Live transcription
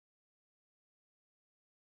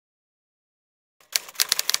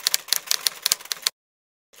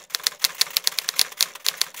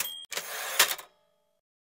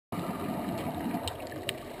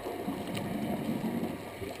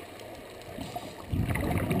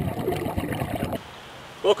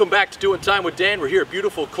Welcome back to Doing Time with Dan. We're here at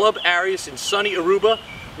beautiful Club Arias in sunny Aruba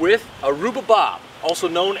with Aruba Bob, also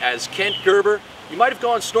known as Kent Gerber. You might have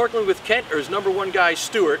gone snorkeling with Kent or his #1 guy,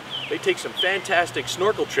 Stuart. They take some fantastic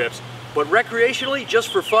snorkel trips, but recreationally,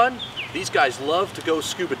 just for fun, these guys love to go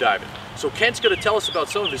scuba diving. So Kent's going to tell us about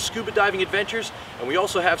some of his scuba diving adventures, and we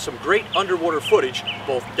also have some great underwater footage,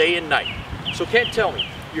 both day and night. So Kent, tell me,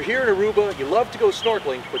 you're here in Aruba, you love to go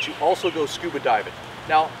snorkeling, but you also go scuba diving.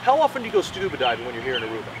 Now, how often do you go scuba diving when you're here in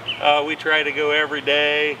Aruba? We try to go every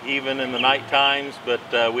day, even in the night times,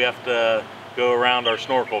 but we have to go around our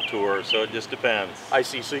snorkel tour, so it just depends. I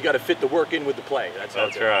see, so you got to fit the work in with the play.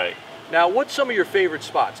 That's right. Now, what's some of your favorite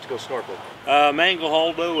spots to go snorkeling?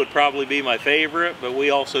 Mangleholdo would probably be my favorite, but we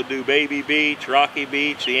also do Baby Beach, Rocky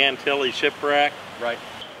Beach, the Antilles Shipwreck. Right.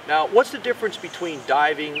 Now, what's the difference between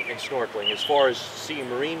diving and snorkeling as far as seeing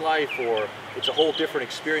marine life, or it's a whole different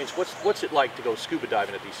experience? What's it like to go scuba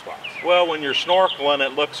diving at these spots? Well, when you're snorkeling,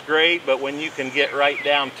 it looks great, but when you can get right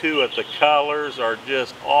down to it, the colors are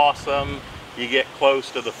just awesome. You get close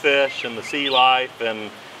to the fish and the sea life, and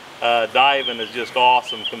diving is just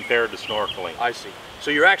awesome compared to snorkeling. I see. So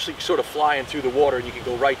you're actually sort of flying through the water, and you can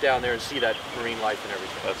go right down there and see that marine life and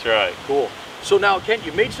everything. That's right. Cool. So now, Kent,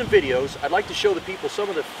 you made some videos. I'd like to show the people some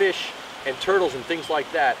of the fish and turtles and things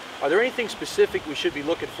like that. Are there anything specific we should be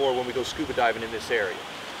looking for when we go scuba diving in this area?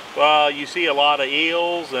 Well, you see a lot of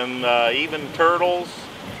eels and even turtles,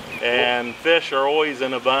 and fish are always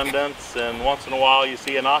in abundance, and once in a while you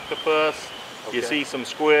see an octopus, you see some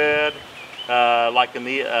squid, like in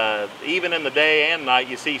the, even in the day and night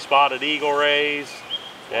you see spotted eagle rays,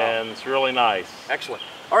 and it's really nice. Excellent.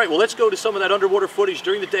 All right, well, let's go to some of that underwater footage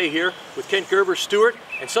during the day here with Kent Gerber, Stuart,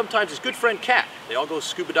 and sometimes his good friend Kat. They all go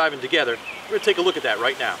scuba diving together. We're going to take a look at that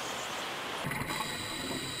right now.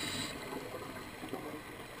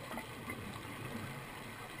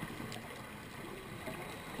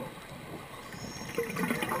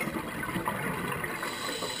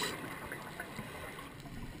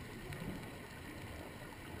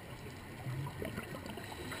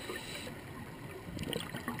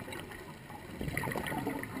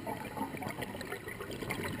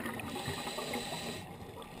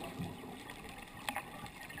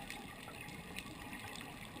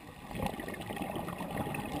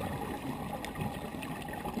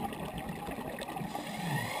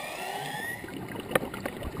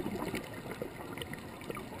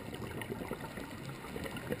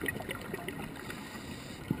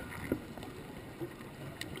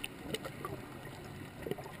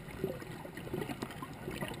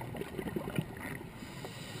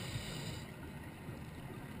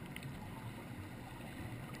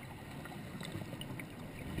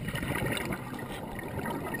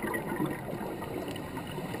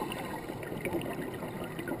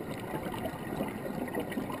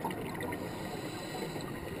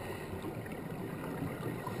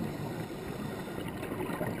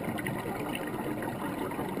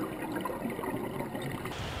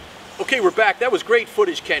 Okay, we're back. That was great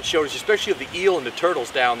footage Kent showed us, especially of the eel and the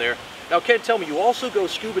turtles down there. Now, Kent, tell me, you also go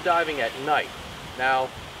scuba diving at night. Now,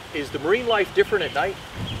 is the marine life different at night?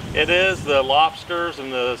 It is. The lobsters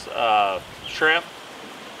and the shrimp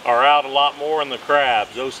are out a lot more, than the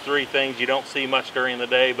crabs. Those three things you don't see much during the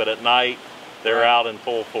day, but at night they're out in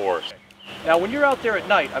full force. Now, when you're out there at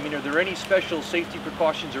night, I mean, are there any special safety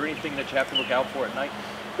precautions or anything that you have to look out for at night?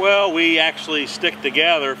 Well, we actually stick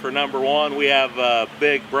together. For #1, we have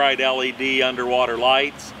big bright LED underwater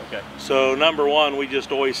lights. Okay. So #1, we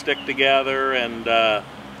just always stick together, and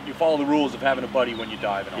you follow the rules of having a buddy when you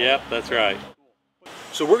dive and all. Yep, that's right.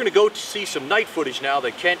 So we're going to go to see some night footage now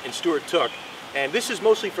that Kent and Stuart took. And this is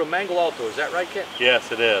mostly from Mangle Alto, is that right, Kent?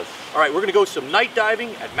 Yes, it is. All right, we're going to go some night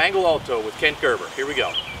diving at Mangle Alto with Kent Gerber. Here we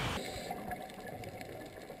go.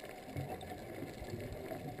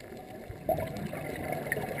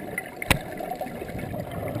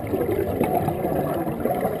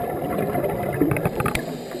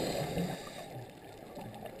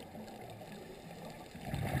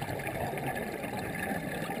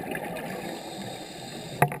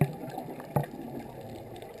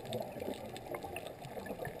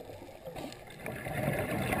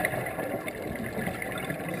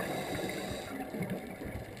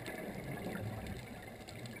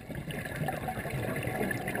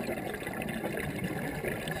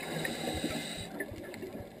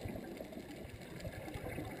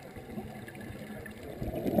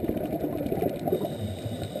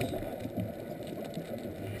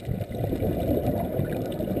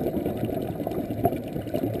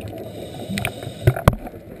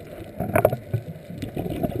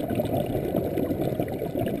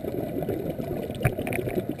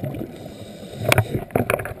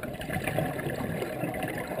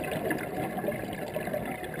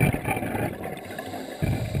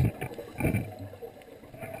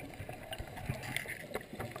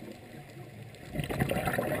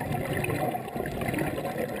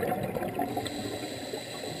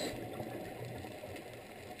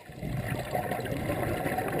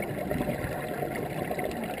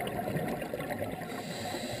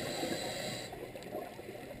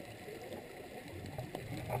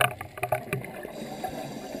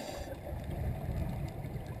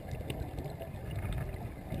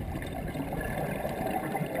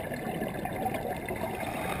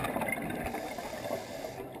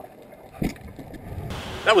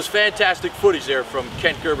 That was fantastic footage there from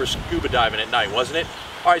Kent Gerber scuba diving at night, wasn't it?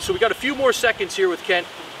 All right, so we got a few more seconds here with Kent.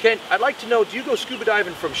 Kent, I'd like to know, do you go scuba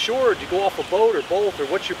diving from shore, or do you go off a boat, or both, or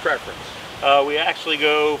what's your preference? We actually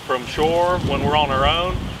go from shore when we're on our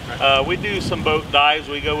own. We do some boat dives.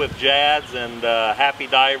 We go with Jads and Happy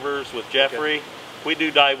Divers with Jeffrey. Okay. We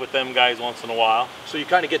do dive with them guys once in a while. So you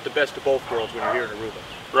kind of get the best of both worlds when you're here in Aruba.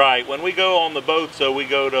 Right. When we go on the boats, so we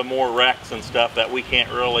go to more wrecks and stuff that we can't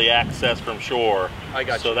really access from shore. I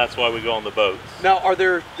got you. So that's why we go on the boats. Now,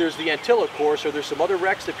 there's the Antilla course. Are there some other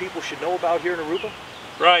wrecks that people should know about here in Aruba?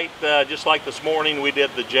 Right. Just like this morning, we did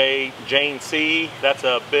the Jane C. That's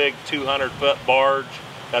a big 200-foot barge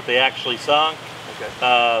that they actually sunk.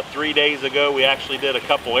 Okay. 3 days ago, we actually did a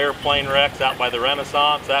couple airplane wrecks out by the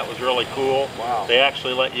Renaissance. That was really cool. Wow. They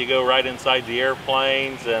actually let you go right inside the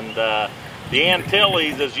airplanes. And the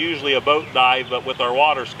Antilles is usually a boat dive, but with our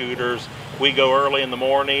water scooters, we go early in the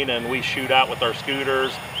morning and we shoot out with our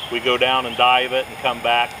scooters. We go down and dive it and come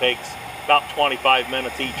back. Takes about 25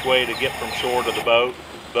 minutes each way to get from shore to the boat,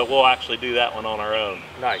 but we'll actually do that one on our own.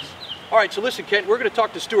 Nice. All right, so listen, Kent, we're going to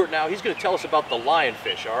talk to Stuart now. He's going to tell us about the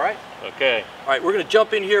lionfish, all right? Okay. All right, we're going to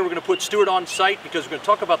jump in here. We're going to put Stuart on site because we're going to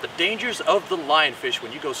talk about the dangers of the lionfish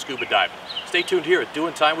when you go scuba diving. Stay tuned here at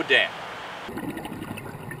Doing Time with Dan.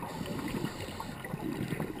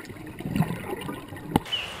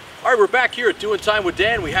 All right, we're back here at Doing Time with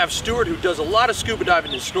Dan. We have Stuart, who does a lot of scuba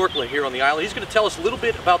diving and snorkeling here on the island. He's going to tell us a little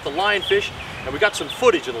bit about the lionfish, and we got some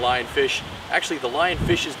footage of the lionfish, actually the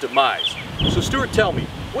lionfish's demise. So Stuart, tell me,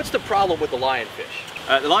 what's the problem with the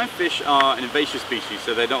lionfish? The lionfish are an invasive species,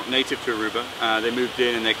 so they're not native to Aruba. They moved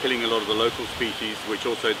in and they're killing a lot of the local species, which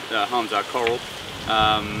also harms our coral.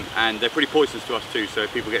 And they're pretty poisonous to us too, so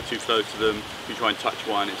if people get too close to them, if you try and touch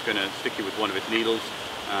one, it's going to stick you with one of its needles,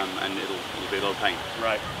 and it'll be a lot of pain.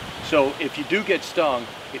 Right. So if you do get stung,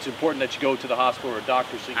 it's important that you go to the hospital or a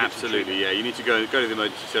doctor so you get some treatment. Absolutely, yeah. You need to go to the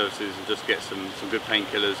emergency services and just get some good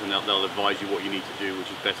painkillers, and they'll advise you what you need to do, which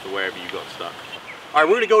is best for wherever you got stuck. All right,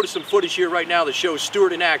 we're going to go to some footage here right now that shows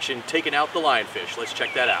Stuart in action taking out the lionfish. Let's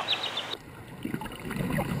check that out.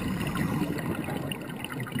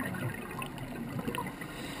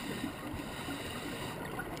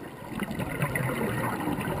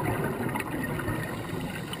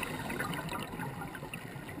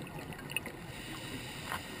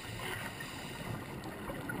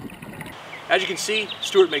 As you can see,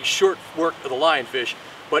 Stuart makes short work of the lionfish,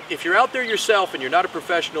 but if you're out there yourself and you're not a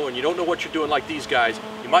professional and you don't know what you're doing like these guys,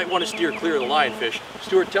 you might want to steer clear of the lionfish.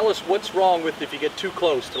 Stuart, tell us what's wrong with if you get too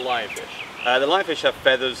close to the lionfish. The lionfish have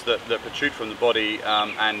feathers that protrude from the body,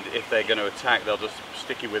 and if they're going to attack, they'll just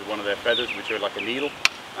stick you with one of their feathers, which are like a needle.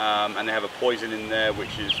 And they have a poison in there,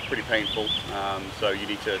 which is pretty painful. So you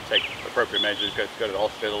need to take appropriate measures, go to the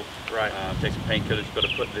hospital, right. Take some painkillers. You've got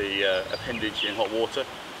to put the appendage in hot water.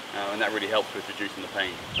 And that really helps with reducing the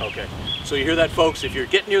pain. Okay, so you hear that, folks? If you're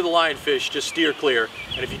getting near the lionfish, just steer clear.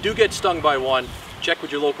 And if you do get stung by one, check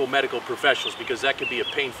with your local medical professionals, because that could be a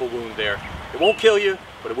painful wound there. It won't kill you,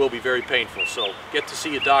 but it will be very painful. So get to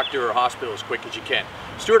see a doctor or a hospital as quick as you can.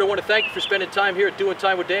 Stuart, I want to thank you for spending time here at Doing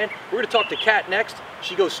Time with Dan. We're going to talk to Kat next.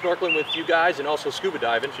 She goes snorkeling with you guys and also scuba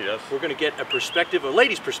diving. She does. We're going to get a perspective, a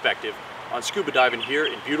lady's perspective, on scuba diving here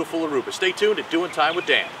in beautiful Aruba. Stay tuned at Doing Time with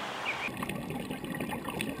Dan.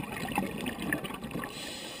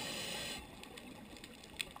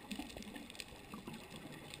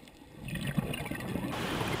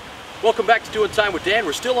 Welcome back to Doing Time with Dan.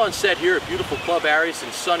 We're still on set here at beautiful Club Arias in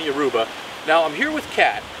sunny Aruba. Now I'm here with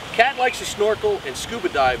Kat. Kat likes to snorkel and scuba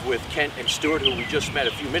dive with Kent and Stuart, who we just met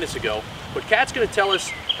a few minutes ago. But Kat's going to tell us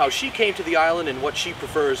how she came to the island and what she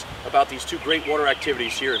prefers about these two great water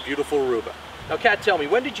activities here in beautiful Aruba. Now Kat, tell me,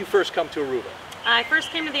 when did you first come to Aruba? I first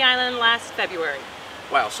came to the island last February.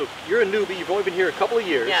 Wow, so you're a newbie. You've only been here a couple of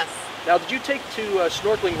years. Yes. Now, did you take to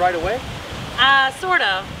snorkeling right away? Sort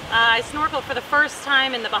of. I snorkeled for the first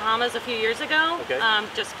time in the Bahamas a few years ago, okay.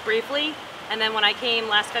 Just briefly. And then when I came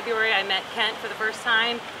last February, I met Kent for the first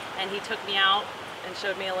time, and he took me out and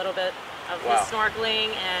showed me a little bit of his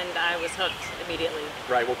snorkeling, and I was hooked immediately.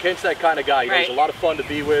 Right, well, Kent's that kind of guy. He's a lot of fun to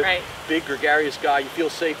be with. Right. Big, gregarious guy. You feel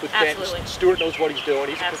safe with Absolutely. Kent. Stuart knows what he's doing.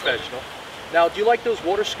 He's a professional. Now, do you like those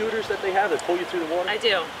water scooters that they have that pull you through the water? I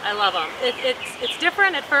do. I love them. It's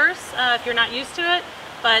different at first if you're not used to it,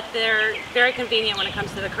 but they're very convenient when it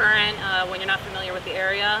comes to the current. When you're not familiar with the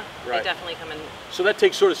area, they definitely come in. So that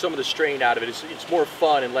takes sort of some of the strain out of it. It's more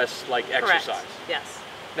fun and less like exercise. Correct. Yes.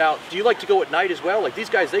 Now, do you like to go at night as well? Like these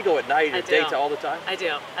guys, they go at night and daytime all the time? I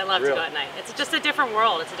do. I love to go at night. It's just a different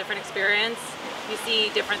world. It's a different experience. You see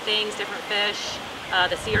different things, different fish.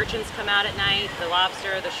 The sea urchins come out at night, the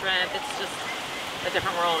lobster, the shrimp. It's just a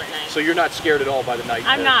different world at night. So you're not scared at all by the night?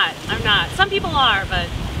 I'm not. Some people are, but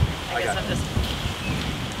I guess got I'm just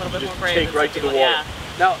a little bit more brave. Take right to the water. Yeah.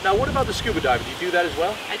 Now what about the scuba diving? Do you do that as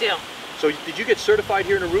well? I do. So did you get certified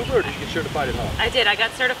here in Aruba, or did you get certified at home? I did. I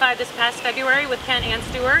got certified this past February with Kent and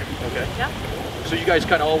Stuart. Okay. Yep. So you guys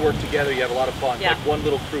kind of all work together. You have a lot of fun, Yeah. like one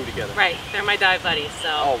little crew together. Right. They're my dive buddies, so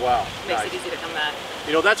Oh wow. makes Nice. it easy to come back.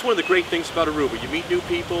 You know, that's one of the great things about Aruba. You meet new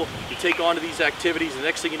people, you take on to these activities, and the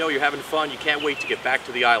next thing you know, you're having fun. You can't wait to get back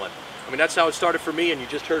to the island. I mean, that's how it started for me, and you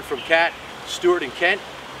just heard from Kat, Stuart, and Kent.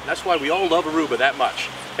 And that's why we all love Aruba that much.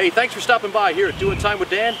 Hey, thanks for stopping by here at Doing Time with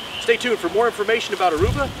Dan. Stay tuned for more information about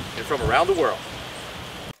Aruba and from around the world.